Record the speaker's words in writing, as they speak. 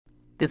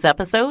This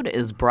episode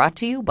is brought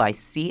to you by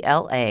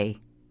CLA.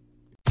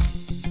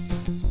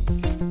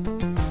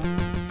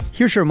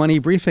 Here's your money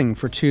briefing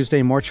for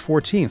Tuesday, March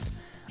 14th.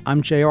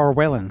 I'm J.R.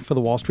 Whalen for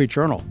the Wall Street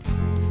Journal.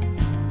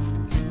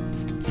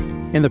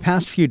 In the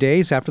past few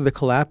days after the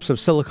collapse of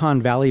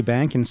Silicon Valley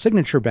Bank and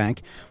Signature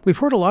Bank, we've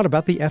heard a lot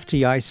about the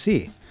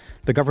FDIC.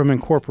 The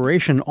government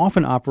corporation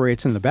often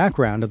operates in the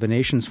background of the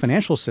nation's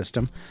financial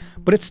system,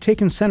 but it's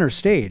taken center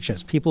stage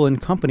as people in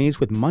companies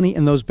with money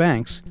in those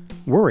banks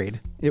worried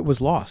it was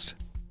lost.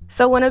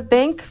 So when a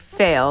bank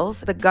fails,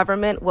 the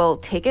government will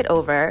take it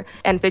over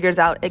and figures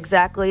out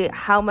exactly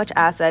how much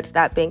assets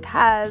that bank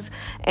has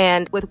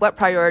and with what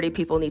priority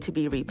people need to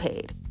be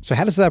repaid. So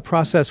how does that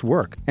process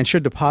work? And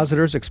should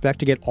depositors expect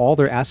to get all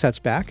their assets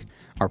back?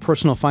 Our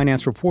personal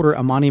finance reporter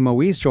Amani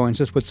Moise joins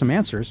us with some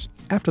answers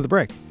after the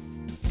break.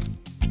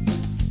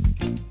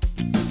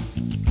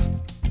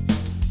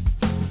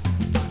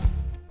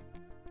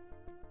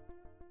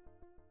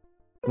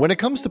 When it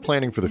comes to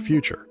planning for the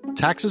future,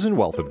 taxes and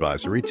wealth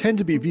advisory tend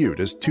to be viewed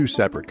as two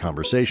separate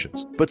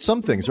conversations, but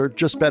some things are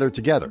just better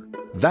together.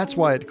 That's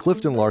why at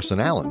Clifton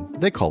Larson Allen,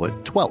 they call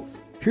it 12th.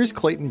 Here's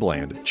Clayton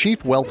Bland,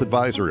 Chief Wealth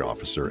Advisory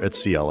Officer at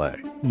CLA.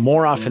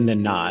 More often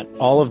than not,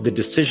 all of the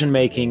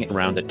decision-making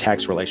around the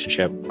tax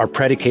relationship are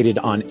predicated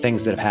on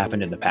things that have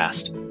happened in the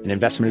past. An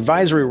investment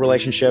advisory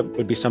relationship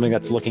would be something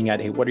that's looking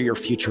at, hey, what are your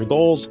future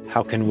goals?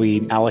 How can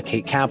we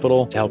allocate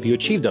capital to help you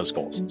achieve those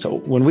goals? So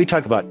when we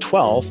talk about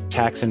 12,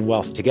 tax and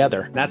wealth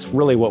together, that's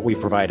really what we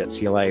provide at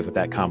CLA with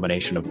that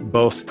combination of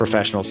both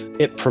professionals.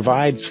 It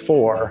provides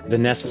for the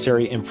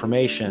necessary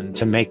information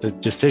to make the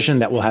decision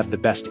that will have the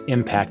best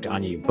impact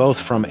on you, both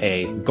from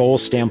a goal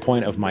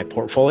standpoint of my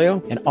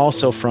portfolio and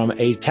also from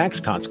a tax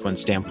consequence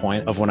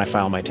standpoint of when I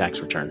file my tax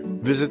return.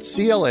 Visit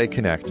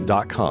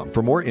CLAconnect.com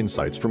for more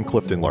insights from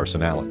Clifton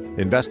Larson Allen.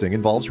 Investing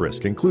involves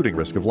risk, including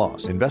risk of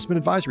loss. Investment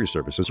advisory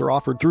services are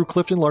offered through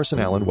Clifton Larson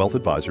Allen Wealth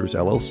Advisors,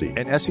 LLC,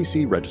 an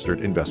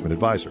SEC-registered investment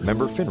advisor.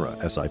 Member FINRA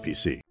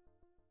SIPC.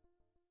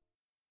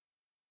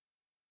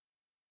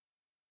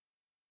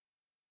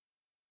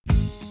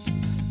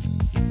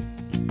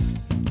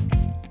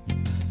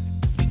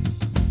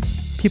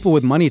 People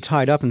with money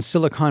tied up in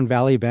Silicon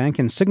Valley Bank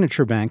and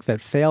Signature Bank that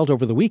failed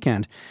over the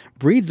weekend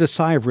breathed a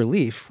sigh of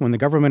relief when the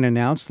government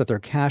announced that their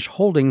cash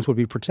holdings would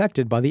be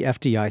protected by the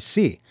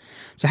FDIC.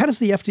 So how does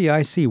the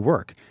FDIC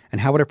work,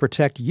 and how would it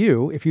protect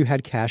you if you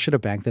had cash at a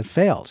bank that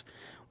failed?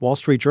 Wall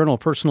Street Journal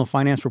personal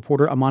finance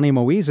reporter Amani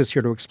Moise is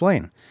here to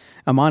explain.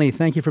 Amani,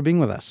 thank you for being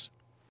with us.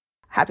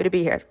 Happy to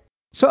be here.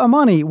 So,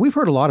 Amani, we've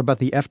heard a lot about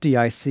the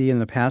FDIC in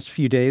the past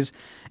few days,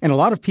 and a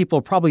lot of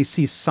people probably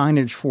see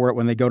signage for it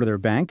when they go to their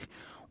bank.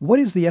 What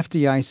is the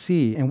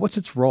FDIC and what's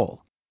its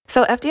role?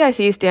 So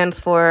FDIC stands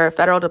for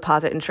Federal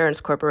Deposit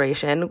Insurance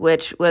Corporation,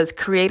 which was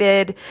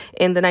created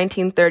in the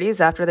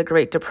 1930s after the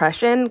Great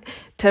Depression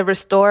to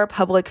restore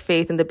public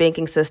faith in the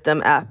banking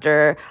system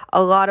after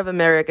a lot of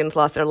Americans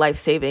lost their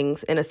life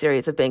savings in a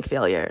series of bank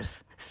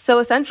failures. So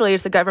essentially,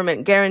 it's the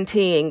government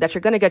guaranteeing that you're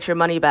going to get your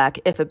money back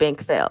if a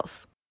bank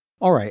fails.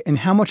 All right. And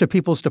how much of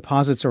people's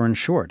deposits are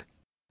insured?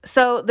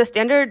 So the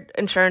standard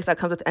insurance that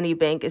comes with any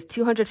bank is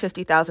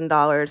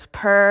 $250,000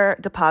 per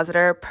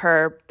depositor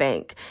per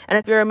bank. And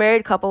if you're a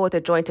married couple with a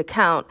joint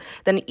account,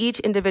 then each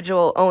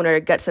individual owner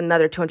gets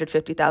another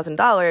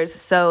 $250,000.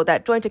 So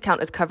that joint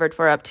account is covered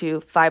for up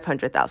to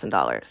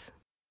 $500,000.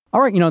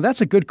 All right.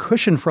 That's a good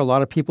cushion for a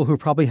lot of people who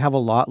probably have a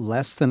lot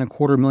less than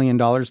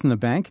 $250,000 in the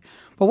bank.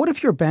 But what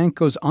if your bank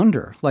goes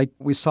under, like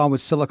we saw with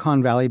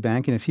Silicon Valley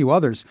Bank and a few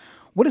others?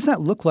 What does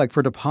that look like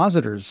for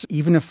depositors,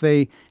 even if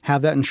they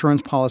have that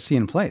insurance policy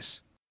in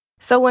place?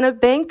 So when a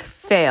bank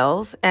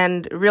fails,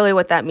 and really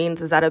what that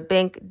means is that a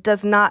bank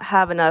does not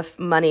have enough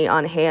money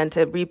on hand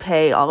to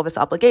repay all of its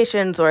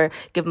obligations or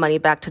give money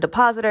back to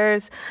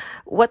depositors,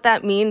 what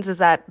that means is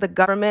that the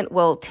government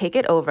will take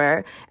it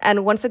over.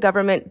 And once the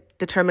government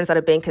determines that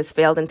a bank has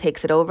failed and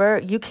takes it over,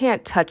 you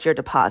can't touch your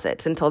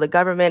deposits until the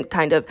government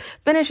kind of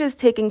finishes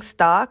taking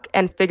stock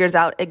and figures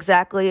out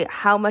exactly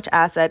how much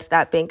assets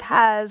that bank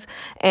has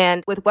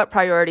and with what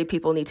priority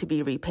people need to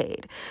be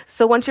repaid.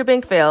 So once your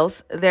bank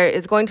fails, there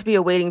is going to be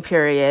a waiting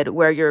period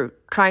where you're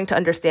trying to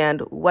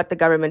understand what the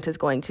government is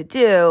going to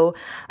do.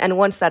 And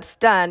once that's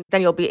done,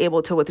 then you'll be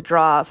able to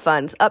withdraw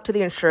funds up to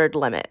the insured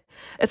limit.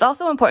 It's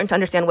also important to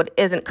understand what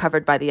isn't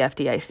covered by the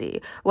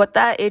FDIC. What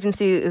that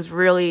agency is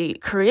really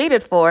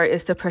created for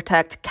is to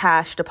protect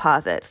cash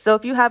deposits. So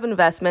if you have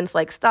investments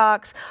like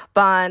stocks,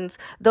 bonds,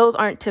 those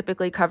aren't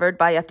typically covered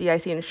by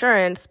FDIC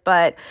insurance.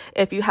 But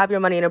if you have your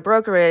money in a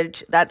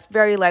brokerage, that's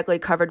very likely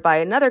covered by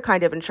another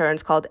kind of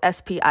insurance called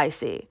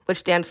SPIC, which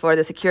stands for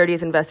the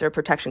Securities Investor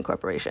Protection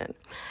Corporation.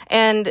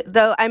 And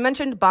though I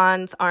mentioned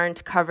bonds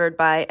aren't covered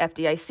by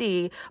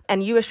FDIC,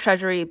 and U.S.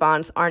 Treasury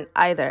bonds aren't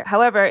either.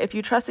 However, if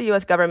you trust the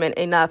U.S. government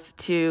enough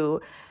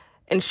to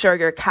insure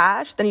your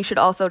cash, then you should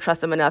also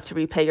trust them enough to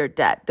repay your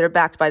debt. They're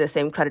backed by the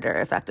same creditor,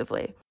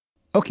 effectively.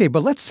 Okay,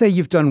 but let's say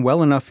you've done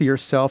well enough for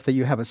yourself that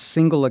you have a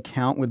single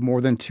account with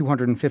more than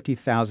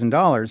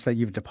 $250,000 that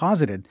you've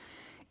deposited.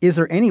 Is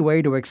there any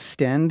way to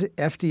extend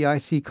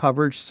FDIC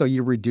coverage so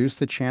you reduce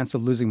the chance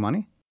of losing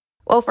money?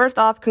 Well, first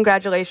off,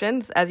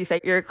 congratulations. As you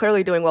said, you're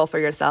clearly doing well for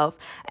yourself.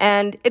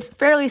 And it's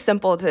fairly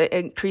simple to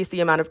increase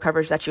the amount of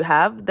coverage that you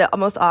have. The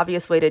most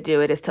obvious way to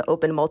do it is to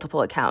open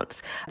multiple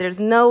accounts. There's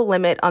no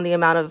limit on the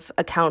amount of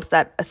accounts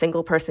that a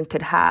single person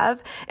could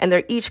have, and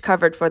they're each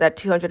covered for that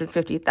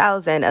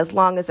 $250,000 as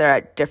long as they're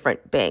at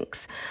different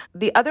banks.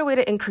 The other way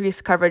to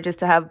increase coverage is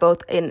to have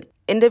both an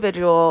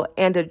individual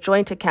and a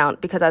joint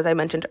account because, as I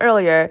mentioned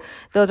earlier,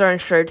 those are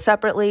insured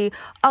separately.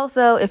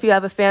 Also, if you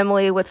have a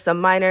family with some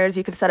minors,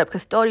 you could set up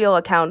custodial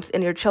accounts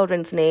in your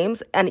children's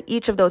names, and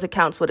each of those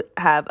accounts would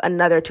have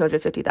another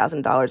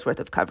 $250,000 worth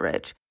of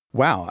coverage.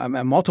 Wow,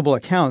 multiple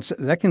accounts,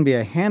 that can be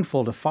a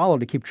handful to follow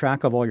to keep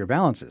track of all your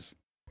balances.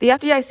 The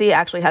FDIC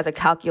actually has a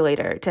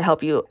calculator to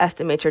help you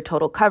estimate your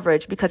total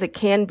coverage because it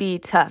can be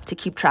tough to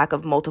keep track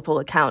of multiple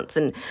accounts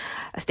and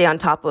stay on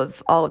top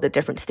of all of the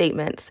different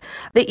statements.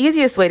 The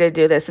easiest way to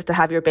do this is to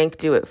have your bank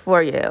do it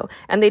for you.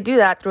 And they do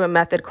that through a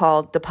method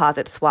called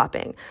deposit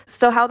swapping.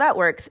 So how that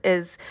works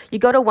is you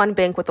go to one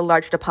bank with a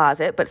large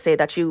deposit, but say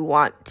that you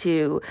want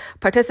to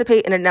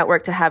participate in a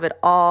network to have it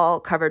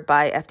all covered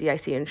by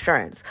FDIC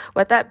insurance.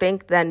 What that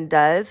bank then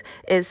does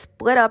is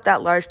split up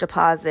that large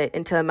deposit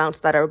into amounts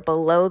that are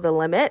below the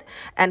limit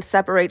and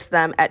separates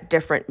them at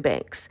different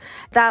banks.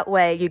 That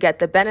way, you get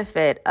the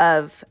benefit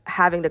of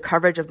having the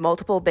coverage of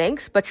multiple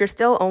banks, but you're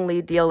still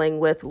only dealing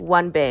with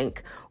one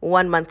bank,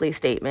 one monthly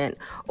statement,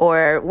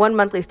 or one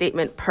monthly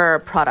statement per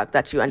product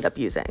that you end up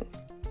using.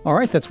 All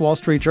right, that's Wall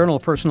Street Journal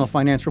personal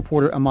finance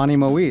reporter Amani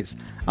Moise.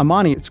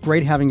 Amani, it's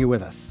great having you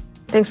with us.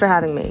 Thanks for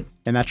having me.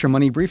 And that's your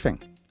Money Briefing.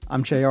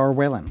 I'm J.R.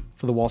 Whalen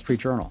for the Wall Street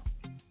Journal.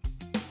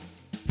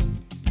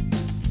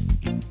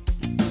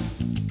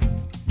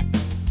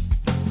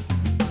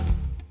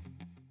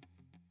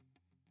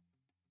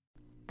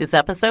 This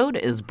episode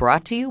is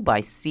brought to you by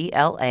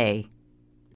CLA.